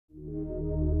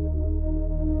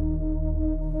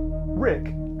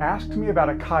asked me about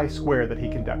a chi-square that he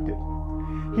conducted.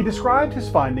 He described his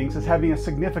findings as having a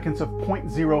significance of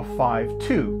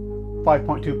 0.052,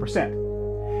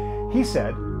 5.2%. He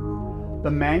said,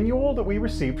 "The manual that we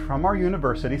received from our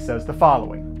university says the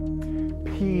following: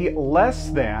 P less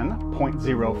than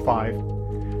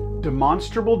 0.05,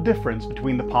 demonstrable difference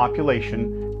between the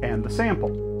population and the sample.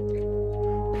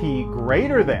 P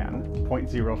greater than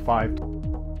 0.05,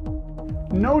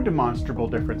 no demonstrable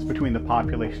difference between the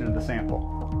population and the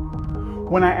sample."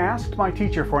 When I asked my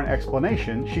teacher for an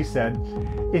explanation, she said,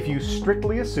 "If you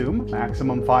strictly assume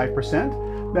maximum 5%,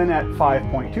 then at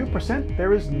 5.2%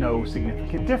 there is no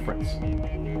significant difference.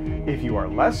 If you are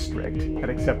less strict and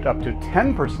accept up to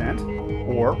 10%,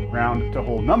 or round to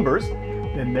whole numbers,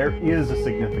 then there is a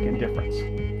significant difference.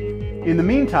 In the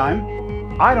meantime,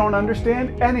 I don't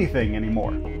understand anything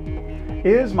anymore.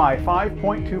 Is my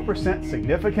 5.2%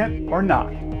 significant or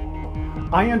not?"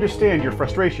 I understand your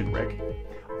frustration, Rick.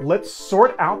 Let's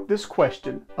sort out this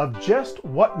question of just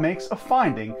what makes a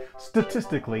finding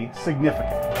statistically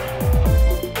significant.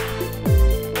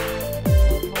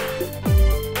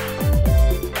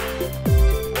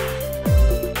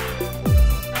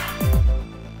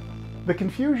 The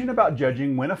confusion about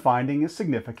judging when a finding is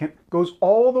significant goes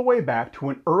all the way back to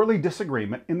an early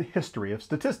disagreement in the history of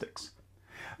statistics.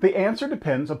 The answer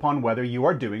depends upon whether you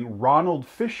are doing Ronald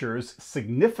Fisher's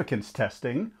significance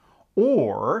testing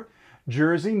or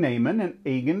Jerzy, Neyman, and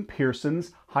Egon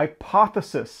Pearson's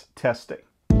hypothesis testing.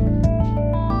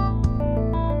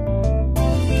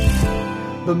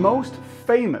 The most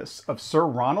famous of Sir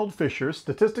Ronald Fisher's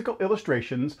statistical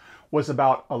illustrations was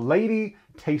about a lady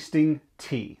tasting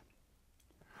tea.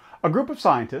 A group of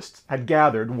scientists had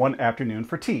gathered one afternoon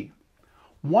for tea.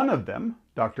 One of them,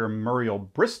 Dr. Muriel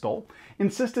Bristol,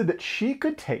 insisted that she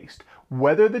could taste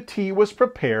whether the tea was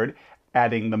prepared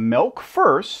adding the milk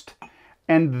first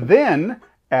and then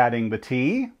adding the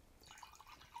tea,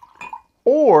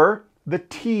 or the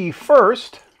tea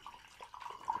first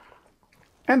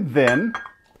and then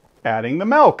adding the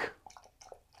milk.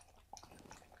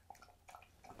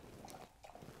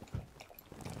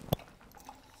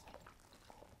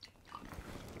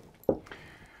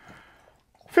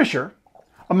 Fisher,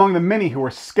 among the many who were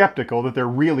skeptical that there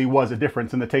really was a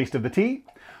difference in the taste of the tea,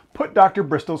 put Dr.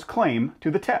 Bristol's claim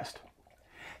to the test.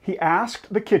 He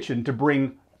asked the kitchen to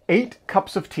bring 8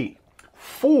 cups of tea,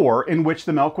 4 in which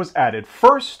the milk was added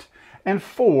first and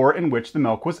 4 in which the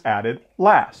milk was added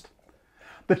last.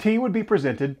 The tea would be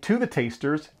presented to the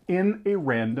tasters in a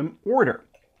random order.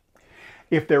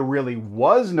 If there really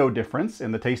was no difference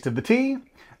in the taste of the tea,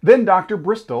 then Dr.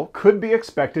 Bristol could be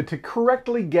expected to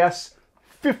correctly guess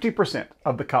 50%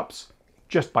 of the cups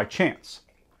just by chance.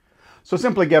 So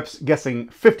simply guessing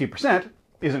 50%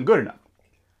 isn't good enough.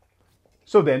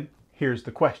 So then, here's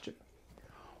the question.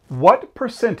 What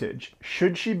percentage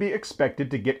should she be expected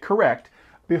to get correct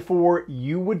before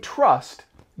you would trust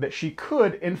that she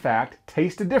could, in fact,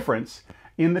 taste a difference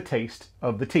in the taste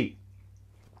of the tea?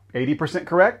 80%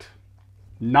 correct?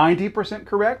 90%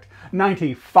 correct?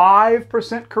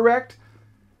 95% correct?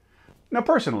 Now,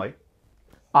 personally,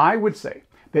 I would say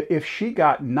that if she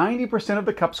got 90% of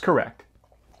the cups correct,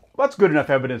 that's good enough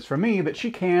evidence for me that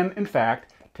she can, in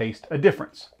fact, taste a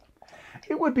difference.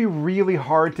 It would be really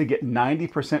hard to get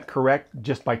 90% correct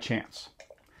just by chance.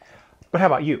 But how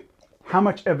about you? How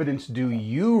much evidence do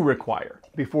you require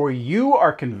before you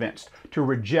are convinced to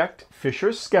reject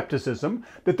Fisher's skepticism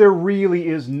that there really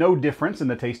is no difference in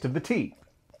the taste of the tea?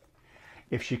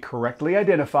 If she correctly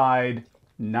identified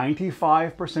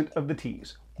 95% of the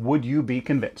teas, would you be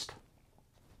convinced?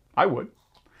 I would.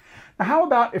 Now, how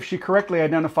about if she correctly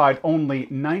identified only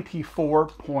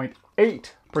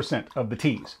 94.8% of the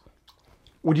teas?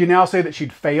 Would you now say that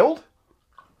she'd failed?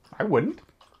 I wouldn't.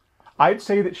 I'd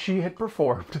say that she had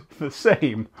performed the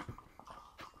same.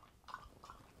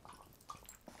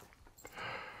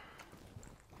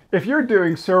 If you're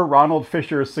doing Sir Ronald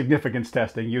Fisher's significance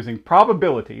testing using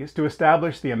probabilities to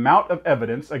establish the amount of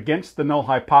evidence against the null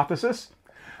hypothesis,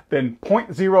 then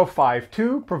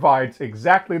 0.052 provides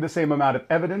exactly the same amount of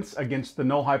evidence against the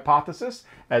null hypothesis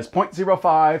as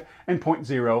 0.05 and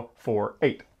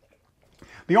 0.048.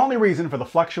 The only reason for the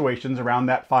fluctuations around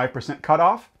that 5%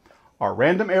 cutoff are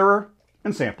random error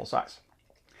and sample size.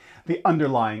 The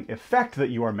underlying effect that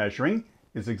you are measuring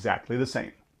is exactly the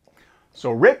same.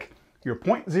 So Rick, your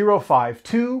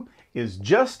 0.052 is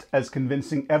just as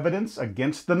convincing evidence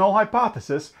against the null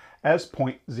hypothesis as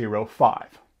 0.05.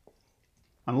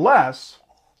 Unless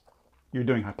you're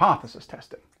doing hypothesis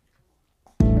testing.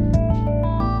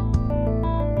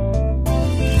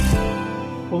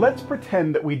 Well, let's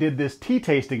pretend that we did this tea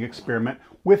tasting experiment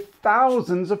with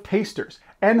thousands of tasters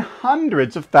and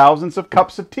hundreds of thousands of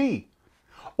cups of tea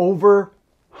over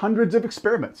hundreds of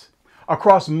experiments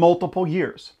across multiple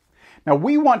years. Now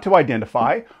we want to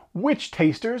identify which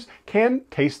tasters can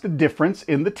taste the difference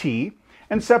in the tea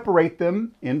and separate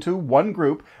them into one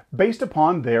group based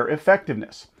upon their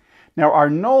effectiveness. Now our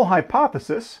null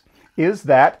hypothesis is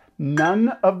that none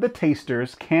of the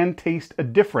tasters can taste a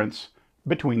difference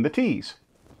between the teas.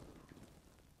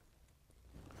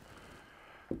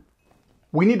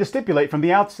 We need to stipulate from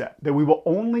the outset that we will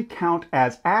only count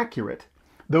as accurate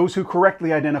those who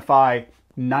correctly identify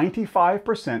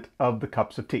 95% of the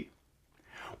cups of tea.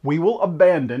 We will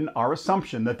abandon our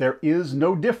assumption that there is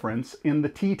no difference in the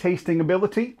tea tasting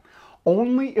ability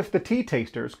only if the tea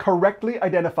tasters correctly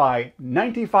identify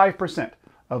 95%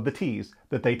 of the teas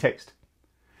that they taste.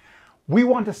 We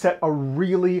want to set a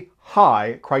really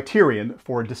high criterion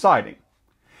for deciding.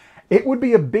 It would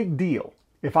be a big deal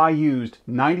if I used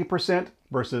 90%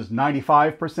 versus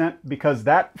 95% because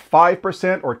that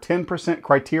 5% or 10%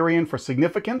 criterion for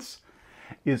significance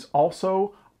is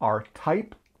also our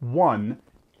type 1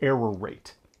 error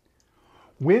rate.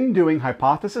 When doing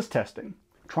hypothesis testing,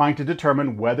 trying to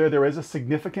determine whether there is a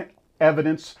significant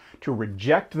evidence to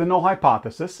reject the null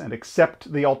hypothesis and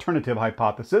accept the alternative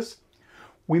hypothesis,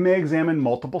 we may examine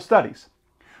multiple studies,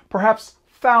 perhaps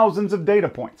thousands of data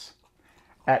points.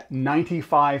 At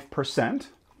 95%,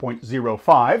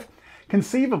 0.05,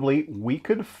 conceivably we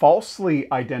could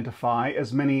falsely identify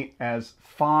as many as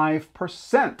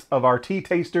 5% of our tea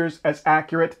tasters as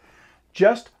accurate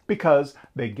just because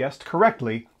they guessed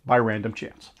correctly by random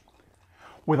chance.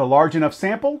 With a large enough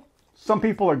sample, some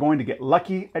people are going to get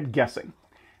lucky at guessing,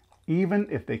 even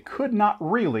if they could not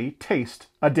really taste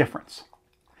a difference.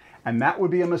 And that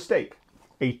would be a mistake,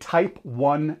 a type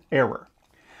 1 error,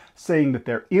 saying that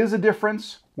there is a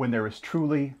difference when there is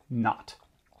truly not,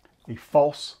 a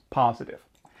false positive.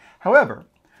 However,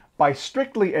 by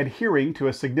strictly adhering to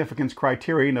a significance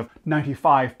criterion of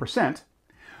 95%,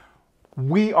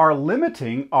 we are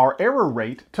limiting our error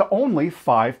rate to only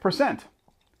 5%.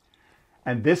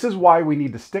 And this is why we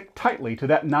need to stick tightly to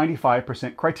that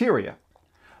 95% criteria.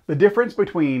 The difference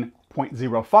between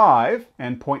 0.05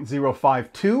 and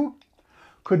 0.052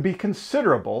 could be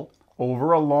considerable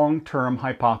over a long-term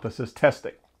hypothesis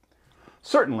testing.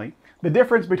 Certainly, the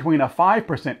difference between a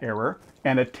 5% error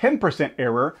and a 10%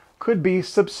 error could be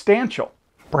substantial,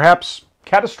 perhaps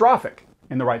catastrophic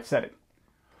in the right setting.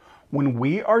 When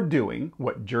we are doing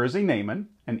what Jerzy, Neyman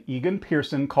and Egon,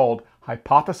 Pearson called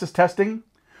hypothesis testing,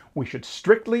 we should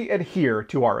strictly adhere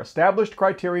to our established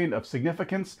criterion of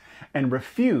significance and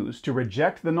refuse to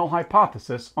reject the null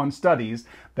hypothesis on studies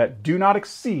that do not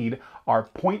exceed our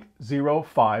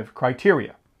 0.05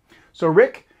 criteria. So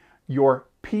Rick, your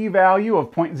p-value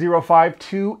of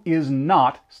 0.052 is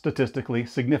not statistically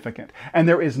significant, and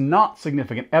there is not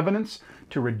significant evidence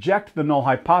to reject the null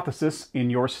hypothesis in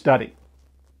your study.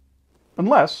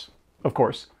 Unless, of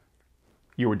course,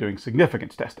 you were doing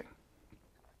significance testing.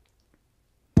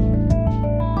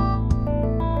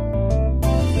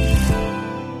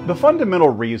 The fundamental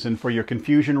reason for your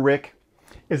confusion, Rick,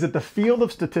 is that the field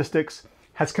of statistics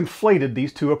has conflated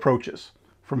these two approaches,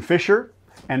 from Fisher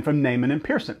and from Neyman and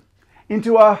Pearson,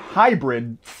 into a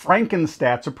hybrid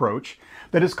Frankenstats approach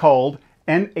that is called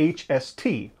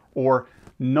NHST, or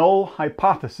Null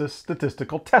Hypothesis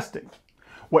Statistical Testing,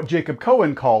 what Jacob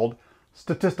Cohen called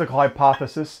Statistical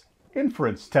Hypothesis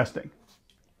Inference Testing.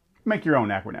 Make your own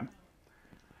acronym.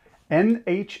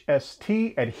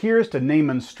 NHST adheres to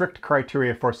Neyman's strict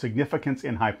criteria for significance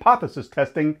in hypothesis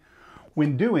testing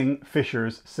when doing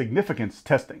Fisher's significance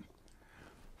testing.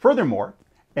 Furthermore,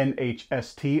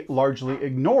 NHST largely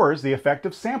ignores the effect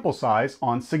of sample size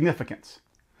on significance,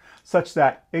 such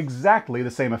that exactly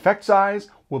the same effect size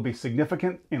will be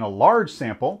significant in a large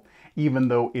sample, even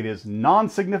though it is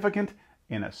non-significant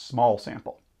in a small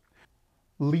sample,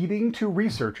 leading to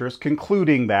researchers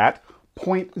concluding that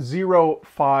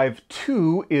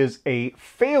 0.052 is a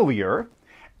failure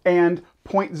and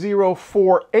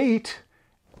 0.048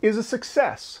 is a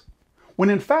success, when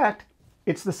in fact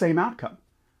it's the same outcome.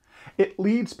 It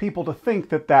leads people to think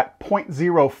that that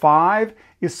 0.05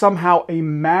 is somehow a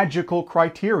magical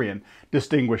criterion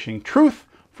distinguishing truth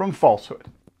from falsehood.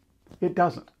 It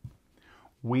doesn't.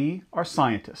 We are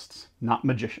scientists, not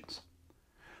magicians.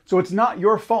 So it's not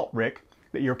your fault, Rick,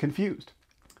 that you're confused.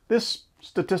 This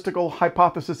statistical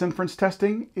hypothesis inference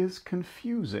testing is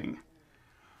confusing.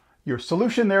 Your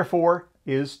solution, therefore,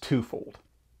 is twofold.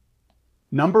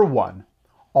 Number one,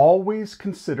 always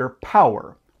consider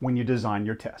power when you design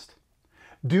your test.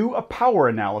 Do a power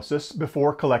analysis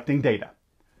before collecting data.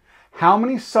 How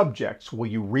many subjects will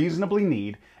you reasonably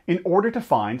need in order to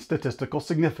find statistical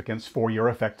significance for your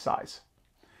effect size.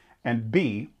 And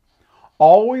B,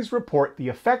 always report the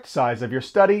effect size of your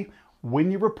study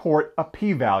when you report a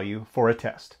p-value for a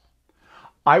test.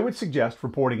 I would suggest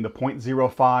reporting the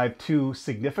 0.052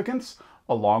 significance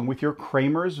along with your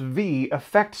Kramer's V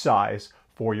effect size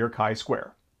for your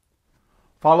chi-square.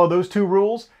 Follow those two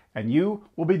rules and you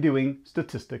will be doing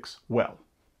statistics well.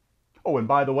 Oh, and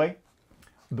by the way,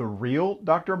 the real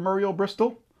Dr. Muriel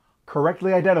Bristol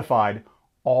correctly identified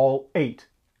all 8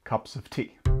 cups of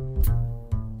tea.